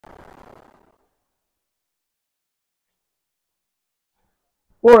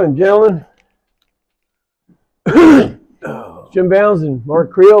Morning, gentlemen. Jim Bounds and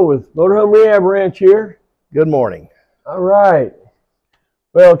Mark Creel with Motorhome Rehab Ranch here. Good morning. All right.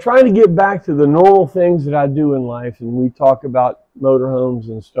 Well, trying to get back to the normal things that I do in life, and we talk about motorhomes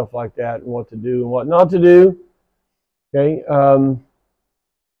and stuff like that, and what to do and what not to do. Okay.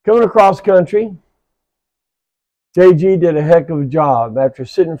 Coming across country, JG did a heck of a job. After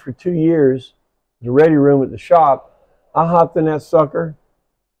sitting for 2 years in the ready room at the shop, I hopped in that sucker,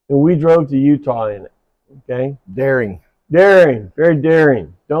 and we drove to Utah in it. Okay. Daring, very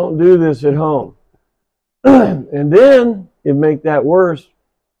daring. Don't do this at home. And then, to make that worse,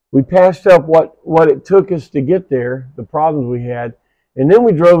 we passed up what it took us to get there, the problems we had, and then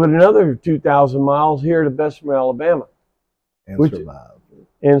we drove it another 2,000 miles here to Bessemer, Alabama.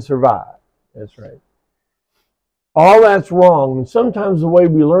 and survived. That's right. All that's wrong, and sometimes the way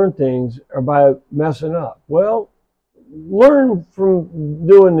we learn things are by messing up. Well, learn from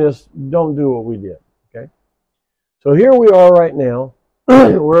doing this. Don't do what we did. Okay. So here we are right now.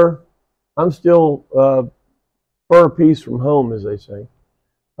 I'm still fur piece from home, as they say,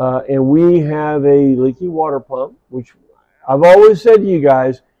 and we have a leaky water pump, which I've always said to you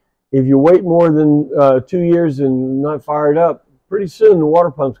guys: if you wait more than 2 years and not fire it up, pretty soon the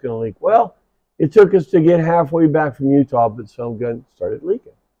water pump's going to leak. Well, it took us to get halfway back from Utah, but some gun started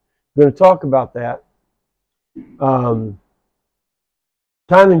leaking. We're going to talk about that.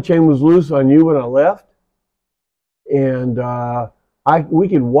 Timing chain was loose on you when I left, and we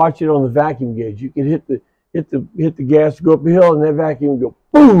could watch it on the vacuum gauge. You could hit the gas to go up the hill, and that vacuum would go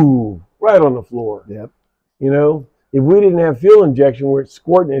boom right on the floor. Yep. You know, if we didn't have fuel injection where it's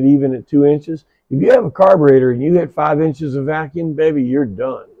squirting it even at 2 inches, if you have a carburetor and you hit 5 inches of vacuum, baby, you're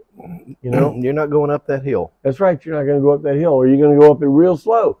done. You know, you're not going up that hill. That's right. You're not going to go up that hill, or you're going to go up it real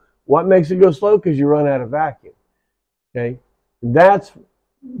slow. What makes it go slow? Because you run out of vacuum. Okay, I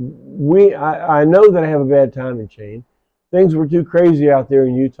know that I have a bad timing chain. Things were too crazy out there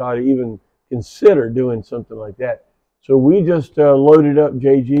in Utah to even consider doing something like that. So we just loaded up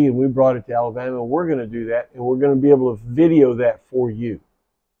JG and we brought it to Alabama. We're going to do that, and we're going to be able to video that for you.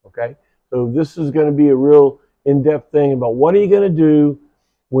 Okay, so this is going to be a real in-depth thing about what are you going to do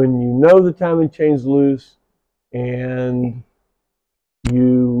when you know the timing chain's loose and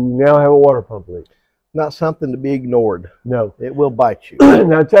you now have a water pump leak. Not something to be ignored. No. It will bite you.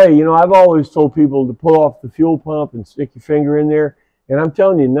 And I tell you, I've always told people to pull off the fuel pump and stick your finger in there. And I'm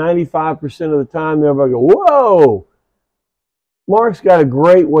telling you, 95% of the time, everybody go, whoa! Mark's got a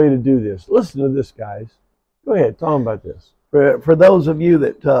great way to do this. Listen to this, guys. Go ahead, tell them about this. For those of you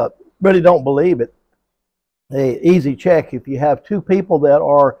that really don't believe it, an easy check: if you have two people that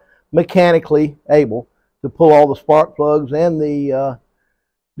are mechanically able to pull all the spark plugs and the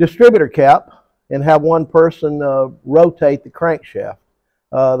distributor cap, and have one person rotate the crankshaft.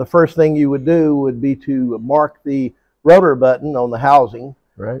 The first thing you would do would be to mark the rotor button on the housing,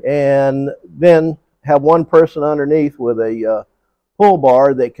 right, and then have one person underneath with a pull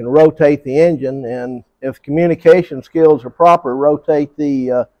bar that can rotate the engine, and if communication skills are proper, rotate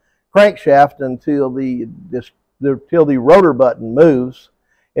the crankshaft until the rotor button moves,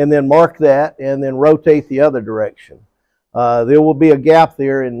 and then mark that, and then rotate the other direction. There will be a gap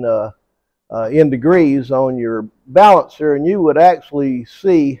there in degrees on your balancer, and you would actually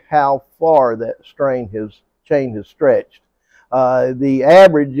see how far that chain has stretched. The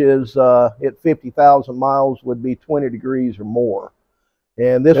average is at 50,000 miles would be 20 degrees or more.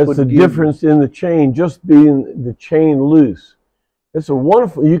 And this That's the difference in the chain, just being the chain loose. It's a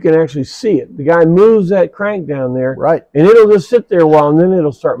wonderful, you can actually see it. The guy moves that crank down there, right, and it'll just sit there a while, and then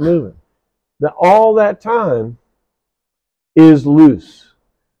it'll start moving. All that time is loose.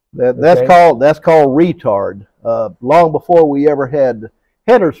 That's called retard. Long before we ever had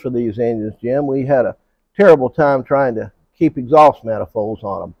headers for these engines, Jim, we had a terrible time trying to keep exhaust manifolds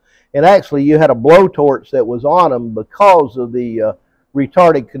on them. And actually, you had a blowtorch that was on them because of the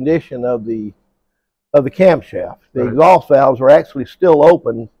retarded condition of the camshaft. The exhaust valves were actually still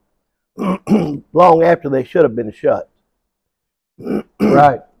open long after they should have been shut.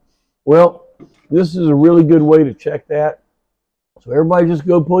 Right. Well, this is a really good way to check that. So everybody just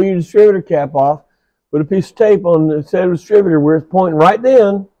go pull your distributor cap off, put a piece of tape on the set of distributor where it's pointing right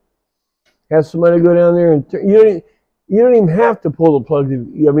then. Have somebody go down there and you don't even have to pull the plug.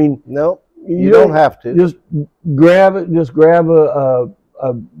 I mean, no, you don't have to. Just grab it. Just grab a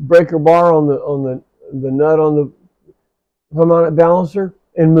breaker bar on the nut on the harmonic balancer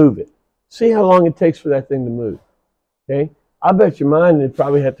and move it. See how long it takes for that thing to move. Okay, I bet you mine would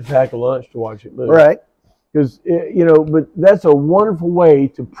probably have to pack a lunch to watch it move. Right. Because, but that's a wonderful way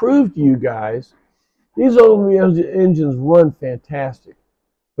to prove to you guys these old engines run fantastic.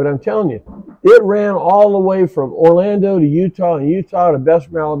 But I'm telling you, it ran all the way from Orlando to Utah and Utah to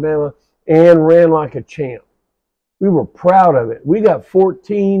Bessemer, Alabama, and ran like a champ. We were proud of it. We got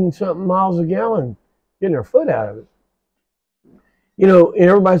 14-something miles a gallon getting our foot out of it. You know, and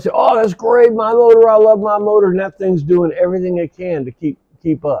everybody said, oh, that's great, my motor, I love my motor. And that thing's doing everything it can to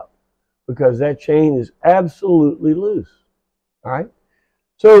keep up because that chain is absolutely loose. All right?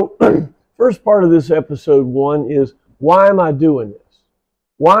 So first part of this episode 1 is, why am I doing this?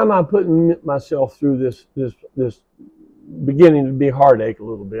 Why am I putting myself through this beginning to be a heartache a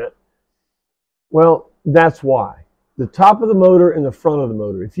little bit? Well, that's why. The top of the motor and the front of the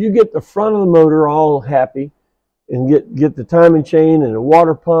motor. If you get the front of the motor all happy and get the timing chain and a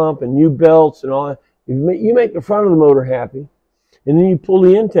water pump and new belts and all that, you make the front of the motor happy, and then you pull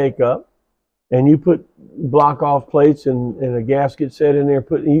the intake up and you put block off plates and a gasket set in there,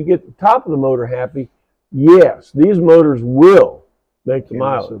 and you get the top of the motor happy, yes, these motors will make the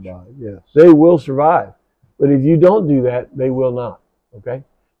mileage. Yes. They will survive. But if you don't do that, they will not. Okay?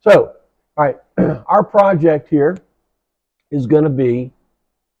 So, all right, our project here is going to be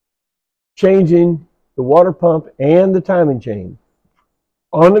changing the water pump and the timing chain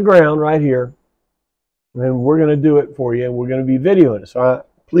on the ground right here. And we're going to do it for you, and we're going to be videoing it. So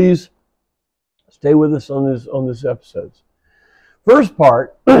please stay with us on this episode. First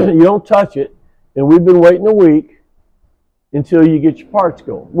part, you don't touch it, and we've been waiting a week until you get your parts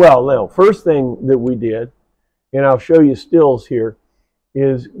going. Well, no, first thing that we did, and I'll show you stills here,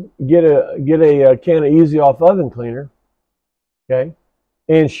 is get a can of Easy Off oven cleaner, okay,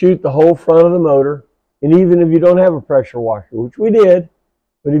 and shoot the whole front of the motor. And even if you don't have a pressure washer, which we did,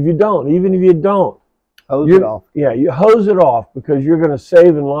 but if you don't, even if you don't, hose it off. Yeah, you hose it off because you're going to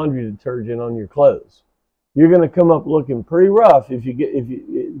save in laundry detergent on your clothes. You're going to come up looking pretty rough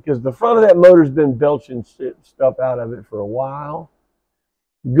because the front of that motor's been belching stuff out of it for a while.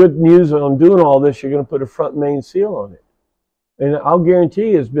 Good news on doing all this, you're going to put a front main seal on it. And I'll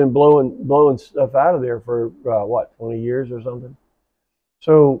guarantee you it's been blowing stuff out of there for, what, 20 years or something?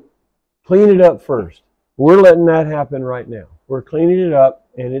 So clean it up first. We're letting that happen right now. We're cleaning it up,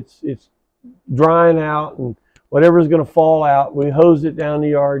 and it's drying out, and whatever's going to fall out, we hose it down the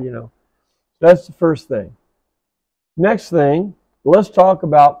yard, you know. That's the first thing. Next thing, let's talk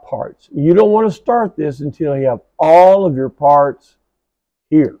about parts. You don't want to start this until you have all of your parts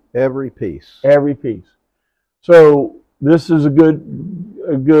here. Every piece. Every piece. So this is a good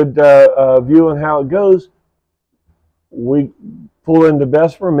view on how it goes. We pulled into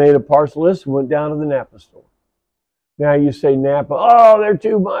Bessemer, made a parts list, and went down to the Napa store. Now you say Napa, oh, they're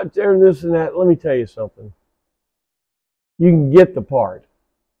too much, they're this and that. Let me tell you something. You can get the part.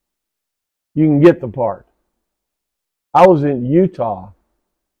 You can get the part. I was in Utah,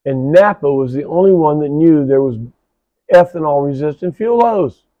 and Napa was the only one that knew there was ethanol-resistant fuel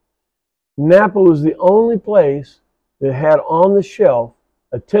hose. Napa was the only place that had on the shelf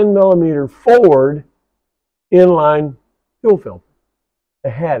a 10-millimeter Ford inline fuel filter.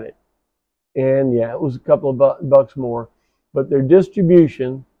 They had it. And yeah, it was a couple of bucks more, but their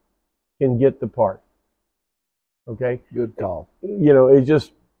distribution can get the part. Okay? Good call. You know, it's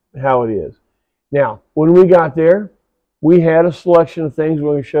just how it is. Now, when we got there, we had a selection of things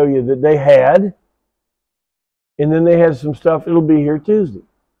we're going to show you that they had, and then they had some stuff, it'll be here Tuesday.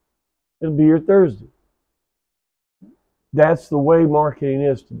 It'll be here Thursday. That's the way marketing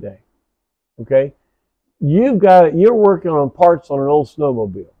is today. Okay? You're working on parts on an old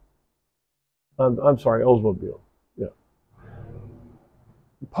snowmobile. I'm sorry, Oldsmobile. Yeah.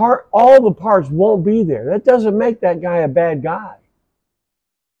 All the parts won't be there. That doesn't make that guy a bad guy.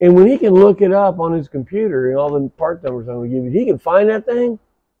 And when he can look it up on his computer and all the part numbers I'm going to give you, he can find that thing,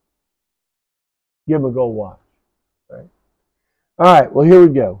 give him a gold watch. Right? All right, well, here we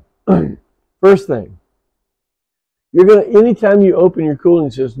go. First thing, you're going to, anytime you open your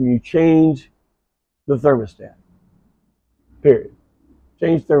cooling system, you change the thermostat. Period.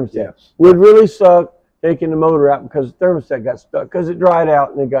 Change thermostat. Yes. Would really suck taking the motor out because the thermostat got stuck, because it dried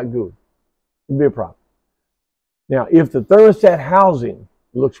out and it got gooey. It'd be a problem. Now, if the thermostat housing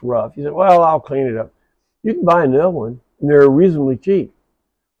looks rough, you say, well, I'll clean it up. You can buy another one, and they're reasonably cheap.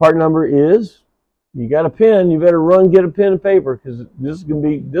 Part number is, you got a pen, you better run get a pen and paper, because this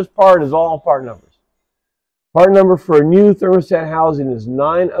part is all part numbers. Part number for a new thermostat housing is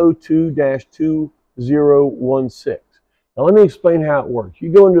 902-2016. Now let me explain how it works. You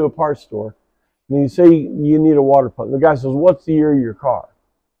go into a parts store and you say you need a water pump. The guy says, what's the year of your car?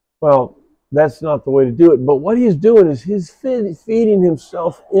 Well, that's not the way to do it. But what he's doing is he's feeding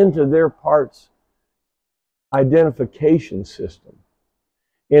himself into their parts identification system.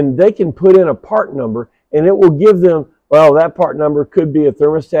 And they can put in a part number, and it will give them Well, that part number could be a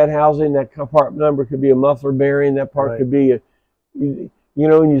thermostat housing. That part number could be a muffler bearing. That part could be and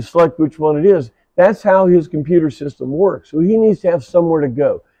you select which one it is. That's how his computer system works. So he needs to have somewhere to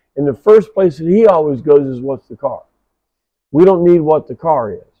go. And the first place that he always goes is what's the car. We don't need what the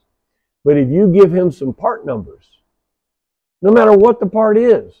car is. But if you give him some part numbers, no matter what the part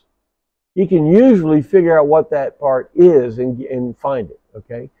is, he can usually figure out what that part is and find it,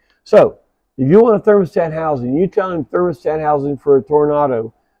 okay? So, if you want a thermostat housing, you tell him thermostat housing for a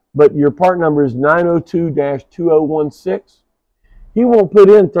Tornado, but your part number is 902-2016, he won't put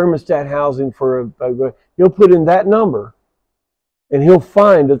in thermostat housing for he'll put in that number, and he'll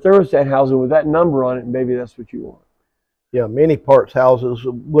find a thermostat housing with that number on it, and maybe that's what you want. Yeah, many parts houses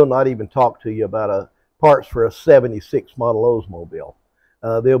will not even talk to you about parts for a 76 model Oldsmobile.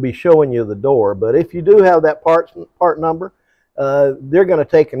 They'll be showing you the door, but if you do have that part number, they're going to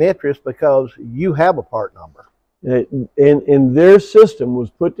take an interest because you have a part number. And their system was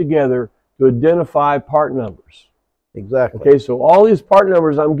put together to identify part numbers. Exactly. Okay, so all these part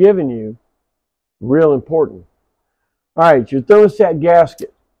numbers I'm giving you, real important. All right, your thermostat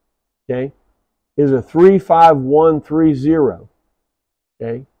gasket, okay, is a 35130.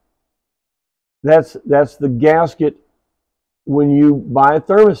 Okay, that's the gasket when you buy a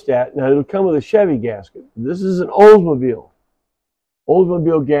thermostat. Now it'll come with a Chevy gasket. This is an Oldsmobile.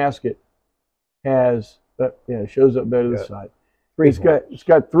 Oldsmobile gasket has it shows up better this side. It's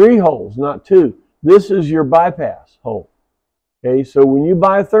got 3 holes, not 2. This is your bypass hole. Okay, so when you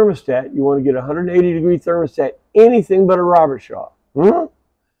buy a thermostat, you want to get a 180-degree thermostat, anything but a Robert Shaw.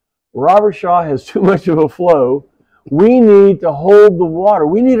 Robert Shaw has too much of a flow. We need to hold the water.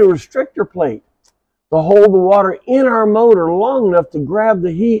 We need a restrictor plate to hold the water in our motor long enough to grab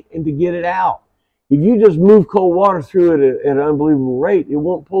the heat and to get it out. If you just move cold water through it at an unbelievable rate, it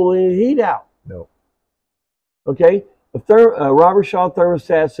won't pull any heat out. No. Okay? A Robert Shaw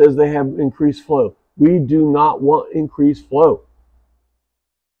thermostat says they have increased flow. We do not want increased flow.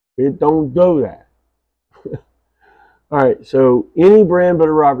 It don't do that. All right, so any brand but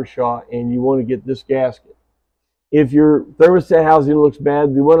a Robert Shaw, and you want to get this gasket. If your thermostat housing looks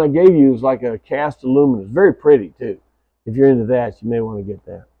bad, the one I gave you is like a cast aluminum. It's very pretty too. If you're into that, you may want to get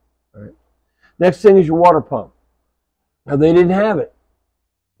that. All right. Next thing is your water pump. Now they didn't have it.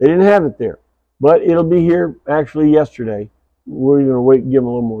 They didn't have it there, but it'll be here actually yesterday. We're going to wait and give them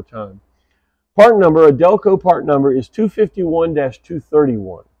a little more time. Part number, a Delco part number is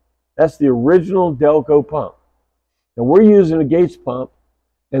 251-231. That's the original Delco pump. Now we're using a Gates pump,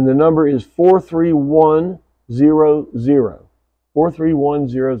 and the number is 43100.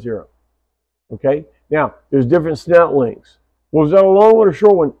 43100. Okay? Now, there's different snout lengths. Well, is that a long one or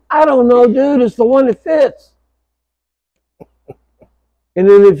short one? I don't know, dude. It's the one that fits. And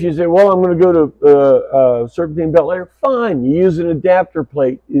then if you say, well, I'm going to go to serpentine belt layer, fine. You use an adapter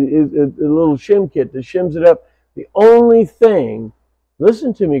plate, a little shim kit that shims it up. The only thing,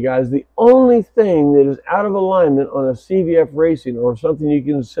 listen to me, guys, the only thing that is out of alignment on a CVF Racing or something you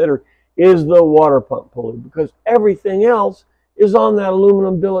consider is the water pump pulley, because everything else is on that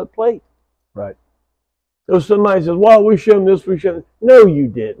aluminum billet plate. Right. So somebody says, well, we shimmed this, we shimmed. No, you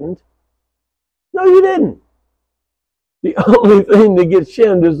didn't. No, you didn't. The only thing that gets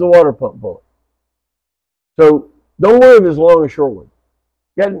shimmed is the water pump pulley. So don't worry if it's long or short one.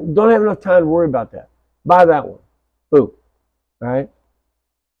 You don't have enough time to worry about that. Buy that one. Boom. All right.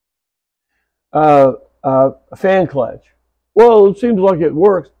 A fan clutch. Well, it seems like it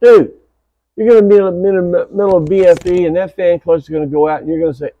works. Dude, you're going to be in the middle of BFE, and that fan clutch is going to go out, and you're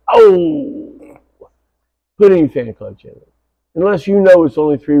going to say, oh, put any fan clutch in it. Unless you know it's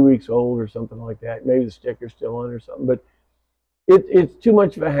only 3 weeks old or something like that. Maybe the sticker's still on or something. But it's too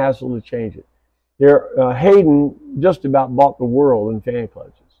much of a hassle to change it. Hayden just about bought the world in fan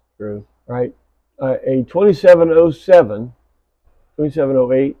clutches. True. Right? A 2707,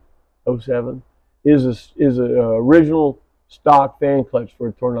 2708, 07 is a original stock fan clutch for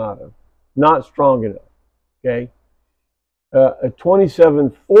a Tornado. Not strong enough. Okay? A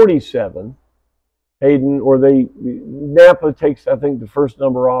 2747 Hayden, or Napa takes, I think, the first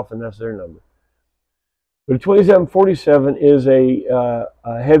number off, and that's their number. But a 2747 is a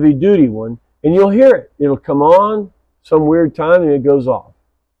heavy-duty one, and you'll hear it. It'll come on some weird time, and it goes off.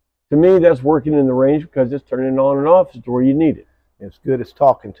 To me, that's working in the range because it's turning on and off to where you need it. It's good as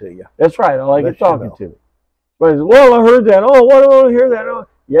talking to you. That's right. I like it talking to me. But well, I heard that. Oh, why do I want to hear that? Oh,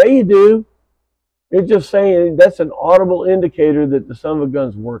 yeah, you do. It's just saying that's an audible indicator that the son of a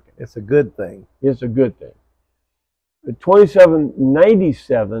gun's working. It's a good thing. It's a good thing. The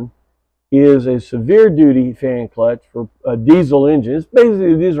 2797 is a severe duty fan clutch for a diesel engine. It's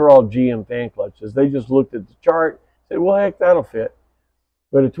basically, these are all GM fan clutches. They just looked at the chart, said, well, heck, that'll fit.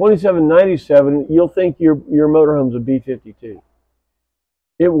 But at $27.97, you'll think your motorhome's a B52.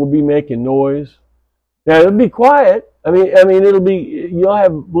 It will be making noise. Now it'll be quiet. I mean, you'll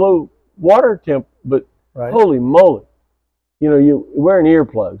have low water temp, but Right. holy moly, you're wearing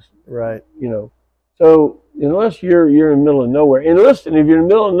earplugs. Right. So unless you're in the middle of nowhere, and listen, if you're in the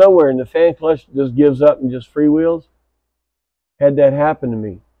middle of nowhere and the fan clutch just gives up and just freewheels, had that happen to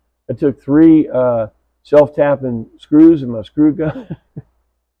me. I took 3 self-tapping screws in my screw gun.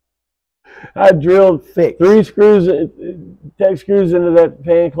 I drilled 3 screws, tech screws into that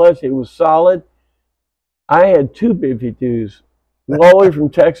fan clutch. It was solid. I had 2 B-52s all the way from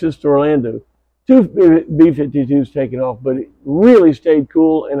Texas to Orlando. 2 B-52s taken off, but it really stayed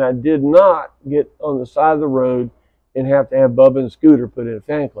cool, and I did not get on the side of the road and have to have Bubba and Scooter put in a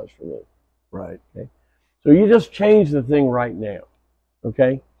fan clutch for me. Right. Okay. So you just change the thing right now.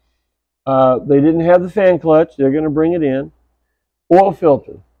 Okay. They didn't have the fan clutch. They're going to bring it in. Oil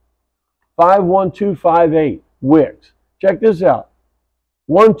filter. 51258 Wicks. Check this out.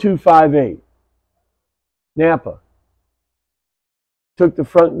 1258. Napa. Took the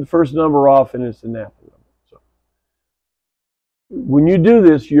first number off, and it's the Napa number. So when you do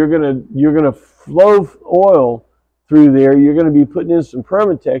this, you're gonna flow oil through there. You're gonna be putting in some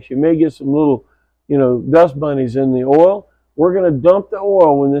Permatex. You may get some little, dust bunnies in the oil. We're gonna dump the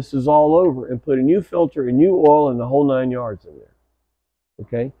oil when this is all over and put a new filter, a new oil, and the whole 9 yards in there.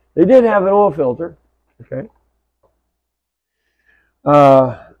 Okay. They did have an oil filter. Okay.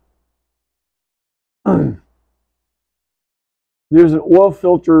 There's an oil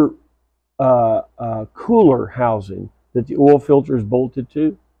filter cooler housing that the oil filter is bolted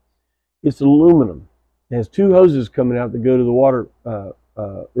to. It's aluminum. It has 2 hoses coming out that go to the water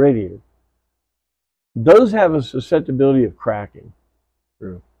radiator. Those have a susceptibility of cracking.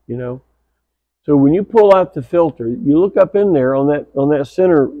 True. So when you pull out the filter, you look up in there on that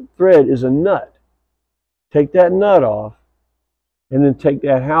center thread is a nut. Take that nut off, and then take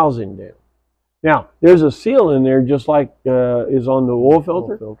that housing down. Now, there's a seal in there just like is on the oil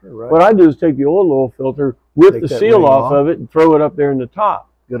filter. Right. What I do is take the oil filter, rip the seal off of it, and throw it up there in the top.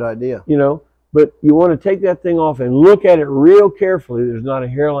 Good idea. But you want to take that thing off and look at it real carefully. There's not a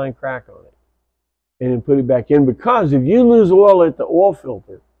hairline crack on it. And then put it back in, because if you lose oil at the oil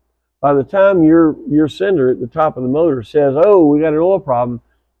filter, by the time your sender at the top of the motor says, oh, we got an oil problem,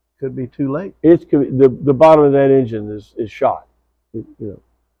 could be too late. The bottom of that engine is shot.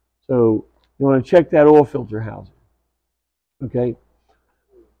 So you want to check that oil filter housing. Okay.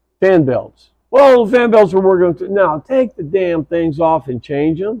 Fan belts. Well, fan belts are working to now. Take the damn things off and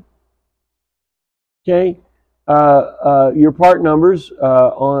change them. Okay. Your part numbers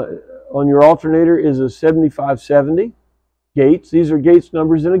on your alternator is a 7570 Gates. These are Gates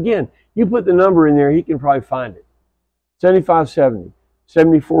numbers, and again, you put the number in there, he can probably find it. 7570.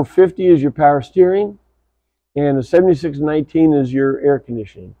 7450 is your power steering, and a 7619 is your air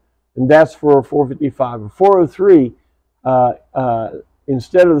conditioning. And that's for a 455. A 403,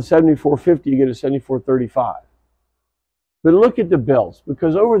 instead of the 7450, you get a 7435. But look at the belts,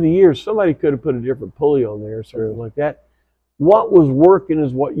 because over the years, somebody could have put a different pulley on there or something like that. What was working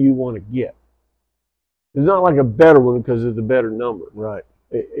is what you want to get. It's not like a better one because it's a better number. Right.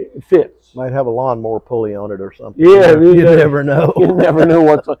 It fits. Might have a lawnmower pulley on it or something. Yeah, you never know. You never know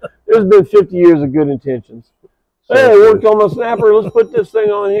what's on. There's been 50 years of good intentions. So hey, it worked on my snapper. Let's put this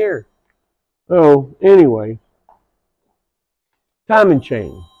thing on here. So anyway, timing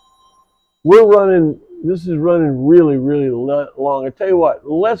chain. This is running really, really long. I tell you what,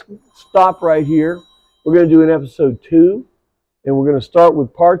 let's stop right here. We're going to do an episode 2, and we're going to start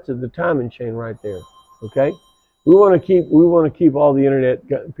with parts of the timing chain right there. Okay. We want to keep all the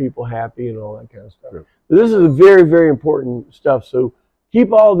internet people happy and all that kind of stuff. Sure. But this is very, very important stuff. So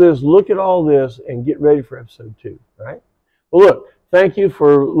keep all this, look at all this, and get ready for episode 2. All right. Well, look, thank you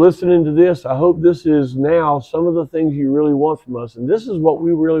for listening to this. I hope this is now some of the things you really want from us, and this is what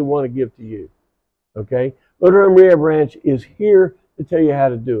we really want to give to you. Okay. Motorhome Rehab Ranch is here to tell you how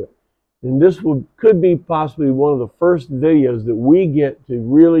to do it. And this could be possibly one of the first videos that we get to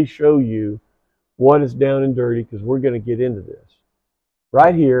really show you what is down and dirty, because we're going to get into this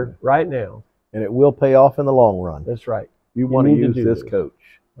right here, right now. And it will pay off in the long run. That's right. You want to use this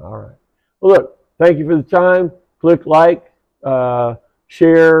coach. All right. Well, look, thank you for the time. Click like,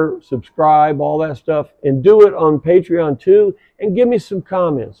 share, subscribe, all that stuff. And do it on Patreon too. And give me some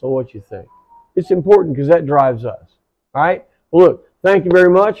comments on what you think. It's important because that drives us. All right. Well, look, thank you very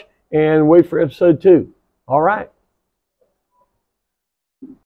much. And wait for episode 2. All right.